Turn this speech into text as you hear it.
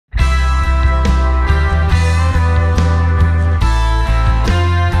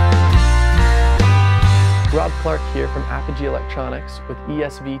from Apogee Electronics with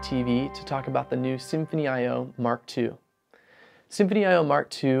ESV TV to talk about the new Symphony I/O Mark II. Symphony I/O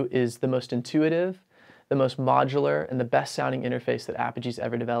Mark II is the most intuitive, the most modular, and the best sounding interface that Apogee's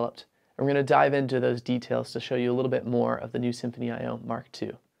ever developed. And we're going to dive into those details to show you a little bit more of the new Symphony I/O Mark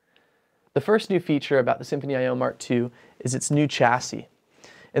II. The first new feature about the Symphony I/O Mark II is its new chassis.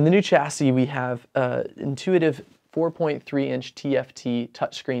 In the new chassis we have an intuitive 4.3-inch TFT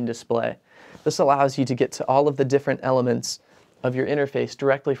touchscreen display. This allows you to get to all of the different elements of your interface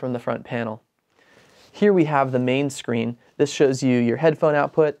directly from the front panel. Here we have the main screen. This shows you your headphone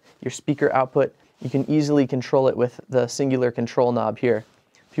output, your speaker output. You can easily control it with the singular control knob here.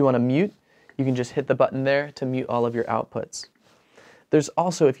 If you want to mute, you can just hit the button there to mute all of your outputs. There's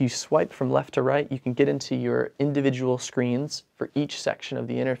also, if you swipe from left to right, you can get into your individual screens for each section of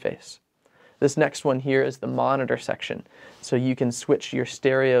the interface. This next one here is the monitor section. So you can switch your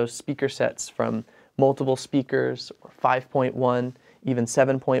stereo speaker sets from multiple speakers, or 5.1, even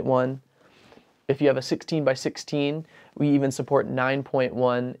 7.1. If you have a 16:16, we even support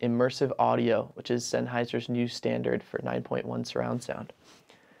 9.1 immersive audio, which is Sennheiser's new standard for 9.1 surround sound.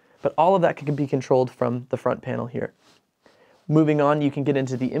 But all of that can be controlled from the front panel here. Moving on, you can get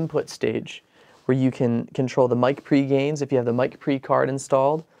into the input stage, where you can control the mic pre-gains if you have the mic pre card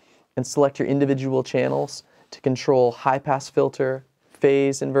installed, and select your individual channels to control high-pass filter,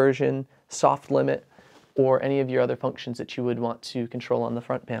 phase inversion, soft limit, or any of your other functions that you would want to control on the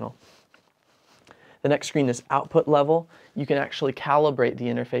front panel. The next screen is output level. You can actually calibrate the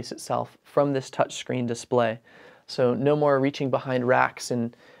interface itself from this touchscreen display. So no more reaching behind racks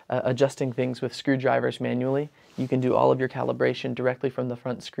and adjusting things with screwdrivers manually. You can do all of your calibration directly from the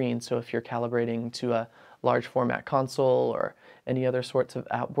front screen. So if you're calibrating to a large format console or any other sorts of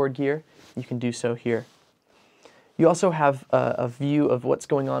outboard gear, you can do so here. You also have a view of what's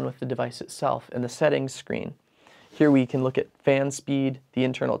going on with the device itself in the settings screen. Here we can look at fan speed, the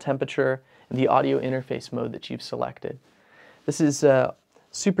internal temperature, and the audio interface mode that you've selected. This is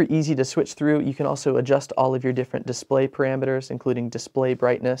super easy to switch through. You can also adjust all of your different display parameters, including display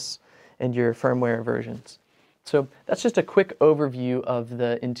brightness and your firmware versions. So that's just a quick overview of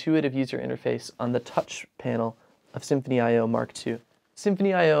the intuitive user interface on the touch panel of Symphony I/O Mark II.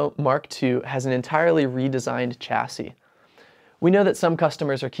 Symphony I/O Mark II has an entirely redesigned chassis. We know that some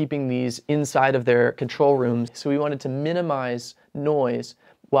customers are keeping these inside of their control rooms, so we wanted to minimize noise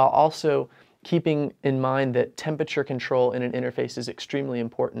while also keeping in mind that temperature control in an interface is extremely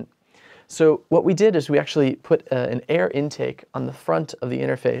important. So what we did is we actually put an air intake on the front of the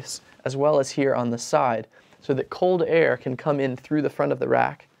interface as well as here on the side, so that cold air can come in through the front of the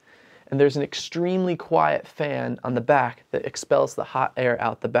rack. And there's an extremely quiet fan on the back that expels the hot air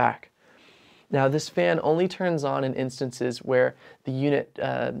out the back. Now this fan only turns on in instances where the unit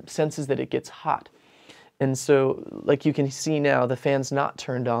senses that it gets hot. And so, like you can see now, the fan's not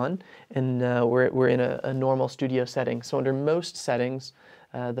turned on, and we're in a normal studio setting. So under most settings,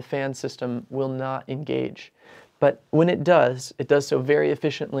 the fan system will not engage. But when it does so very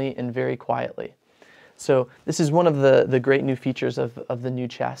efficiently and very quietly. So this is one of the great new features of the new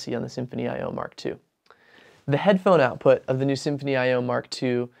chassis on the Symphony I/O Mark II. The headphone output of the new Symphony I/O Mark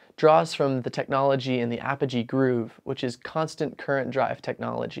II draws from the technology in the Apogee Groove, which is constant current drive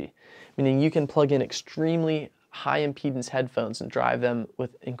technology, meaning you can plug in extremely high impedance headphones and drive them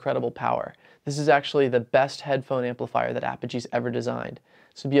with incredible power. This is actually the best headphone amplifier that Apogee's ever designed.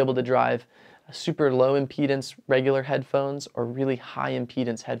 So be able to drive super low impedance regular headphones or really high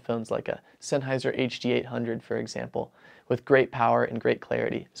impedance headphones like a Sennheiser HD800, for example, with great power and great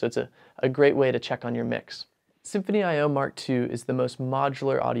clarity. So it's a great way to check on your mix. Symphony I/O Mark II is the most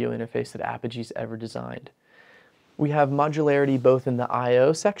modular audio interface that Apogee's ever designed. We have modularity both in the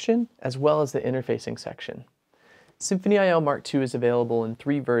I/O section as well as the interfacing section. Symphony I/O Mark II is available in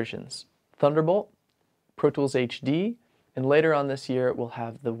 3 versions: Thunderbolt, Pro Tools HD, and later on this year we'll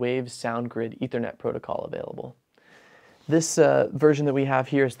have the Waves SoundGrid Ethernet protocol available. This version that we have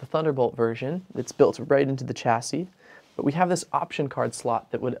here is the Thunderbolt version. It's built right into the chassis, but we have this option card slot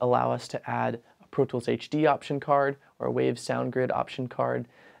that would allow us to add a Pro Tools HD option card or a Waves SoundGrid option card,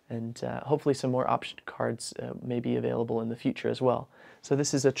 and hopefully some more option cards may be available in the future as well. So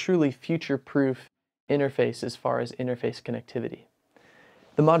this is a truly future-proof interface as far as interface connectivity.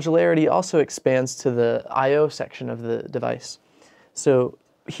 The modularity also expands to the I/O section of the device. So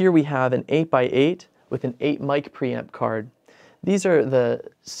here we have an 8x8 with an 8 mic preamp card. These are the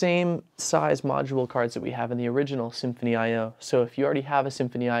same size module cards that we have in the original Symphony I/O. So if you already have a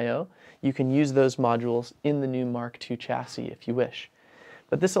Symphony I/O, you can use those modules in the new Mark II chassis if you wish.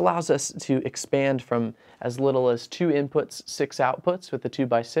 But this allows us to expand from as little as 2 inputs, 6 outputs with the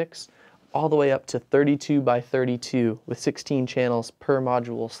 2x6, all the way up to 32 by 32 with 16 channels per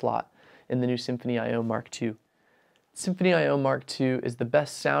module slot in the new Symphony I/O Mark II. Symphony I/O Mark II is the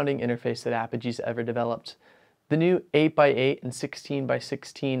best sounding interface that Apogee's ever developed. The new 8x8 and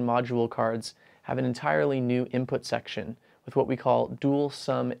 16x16 module cards have an entirely new input section with what we call dual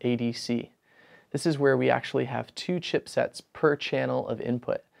sum ADC. This is where we actually have 2 chipsets per channel of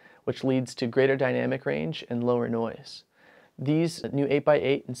input, which leads to greater dynamic range and lower noise. These new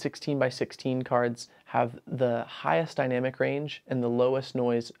 8x8 and 16x16 cards have the highest dynamic range and the lowest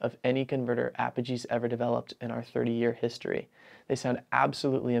noise of any converter Apogee's ever developed in our 30-year history. They sound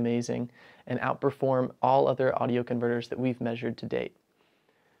absolutely amazing and outperform all other audio converters that we've measured to date.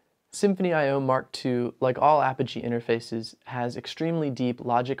 Symphony I/O Mark II, like all Apogee interfaces, has extremely deep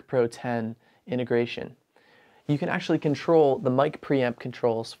Logic Pro 10 integration. You can actually control the mic preamp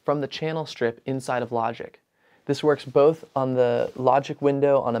controls from the channel strip inside of Logic. This works both on the Logic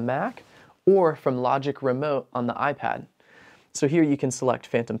window on a Mac or from Logic Remote on the iPad. So here you can select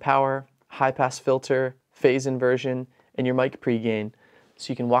phantom power, high pass filter, phase inversion, and your mic pre-gain.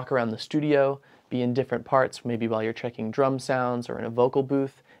 So you can walk around the studio, be in different parts, maybe while you're checking drum sounds or in a vocal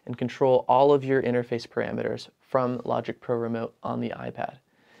booth, and control all of your interface parameters from Logic Pro Remote on the iPad.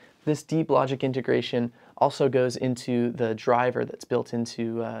 This deep Logic integration also goes into the driver that's built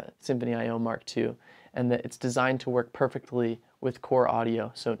into Symphony I/O Mark II, and that it's designed to work perfectly with core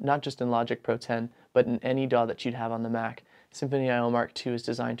audio. So not just in Logic Pro 10, but in any DAW that you'd have on the Mac. Symphony I/O Mark II is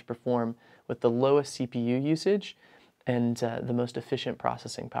designed to perform with the lowest CPU usage and the most efficient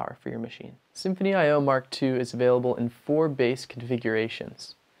processing power for your machine. Symphony I/O Mark II is available in 4 bass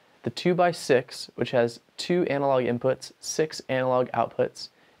configurations. The 2x6, which has 2 analog inputs, 6 analog outputs,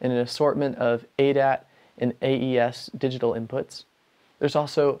 and an assortment of ADAT and AES digital inputs. There's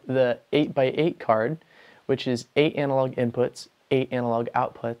also the 8x8 card, which is 8 analog inputs, 8 analog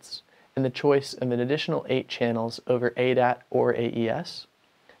outputs, and the choice of an additional 8 channels over ADAT or AES.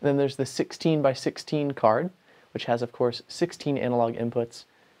 And then there's the 16x16 card, which has, of course, 16 analog inputs,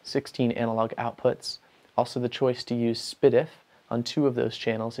 16 analog outputs, also the choice to use SPDIF on 2 of those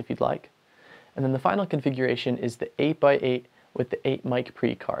channels if you'd like. And then the final configuration is the 8x8 with the 8 mic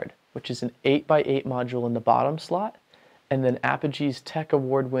pre card, which is an 8x8 module in the bottom slot, and then Apogee's Tech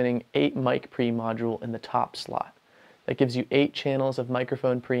Award-winning 8 mic pre module in the top slot. That gives you 8 channels of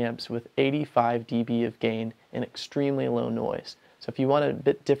microphone preamps with 85 dB of gain and extremely low noise. So if you want a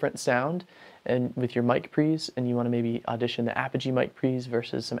bit different sound and with your mic pre's, and you want to maybe audition the Apogee mic pre's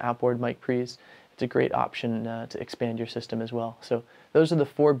versus some outboard mic pre's, it's a great option to expand your system as well. So those are the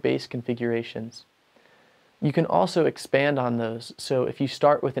 4 bass configurations. You can also expand on those. So if you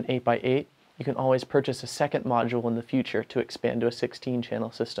start with an 8x8, you can always purchase a second module in the future to expand to a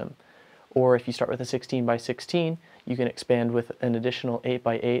 16-channel system. Or if you start with a 16x16, you can expand with an additional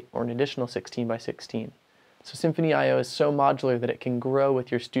 8x8 or an additional 16x16. So Symphony I/O is so modular that it can grow with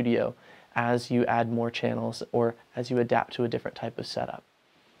your studio as you add more channels or as you adapt to a different type of setup.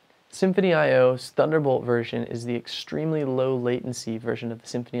 Symphony I/O's Thunderbolt version is the extremely low latency version of the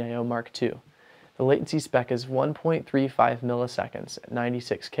Symphony I/O Mark II. The latency spec is 1.35 milliseconds at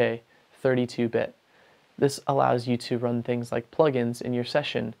 96K 32-bit. This allows you to run things like plugins in your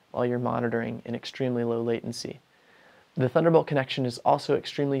session while you're monitoring in extremely low latency. The Thunderbolt connection is also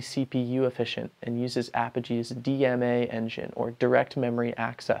extremely CPU efficient and uses Apogee's DMA engine, or direct memory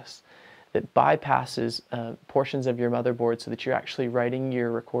access, that bypasses portions of your motherboard so that you're actually writing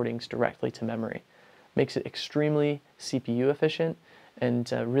your recordings directly to memory. Makes it extremely CPU efficient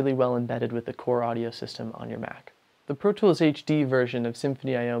and really well embedded with the core audio system on your Mac. The Pro Tools HD version of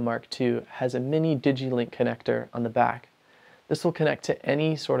Symphony I/O Mark II has a mini DigiLink connector on the back. This will connect to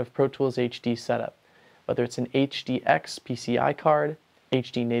any sort of Pro Tools HD setup, whether it's an HDX PCI card,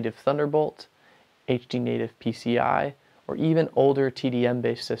 HD native Thunderbolt, HD native PCI, or even older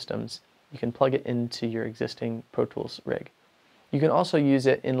TDM-based systems. You can plug it into your existing Pro Tools rig. You can also use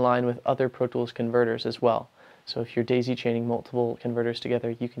it in line with other Pro Tools converters as well. So if you're daisy chaining multiple converters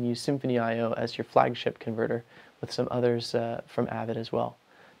together, you can use Symphony I/O as your flagship converter with some others from Avid as well.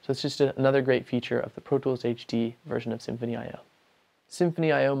 So it's just another great feature of the Pro Tools HD version of Symphony I/O.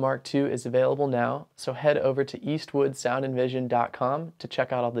 Symphony I/O Mark II is available now, so head over to eastwoodsoundandvision.com to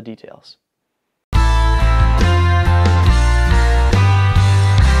check out all the details.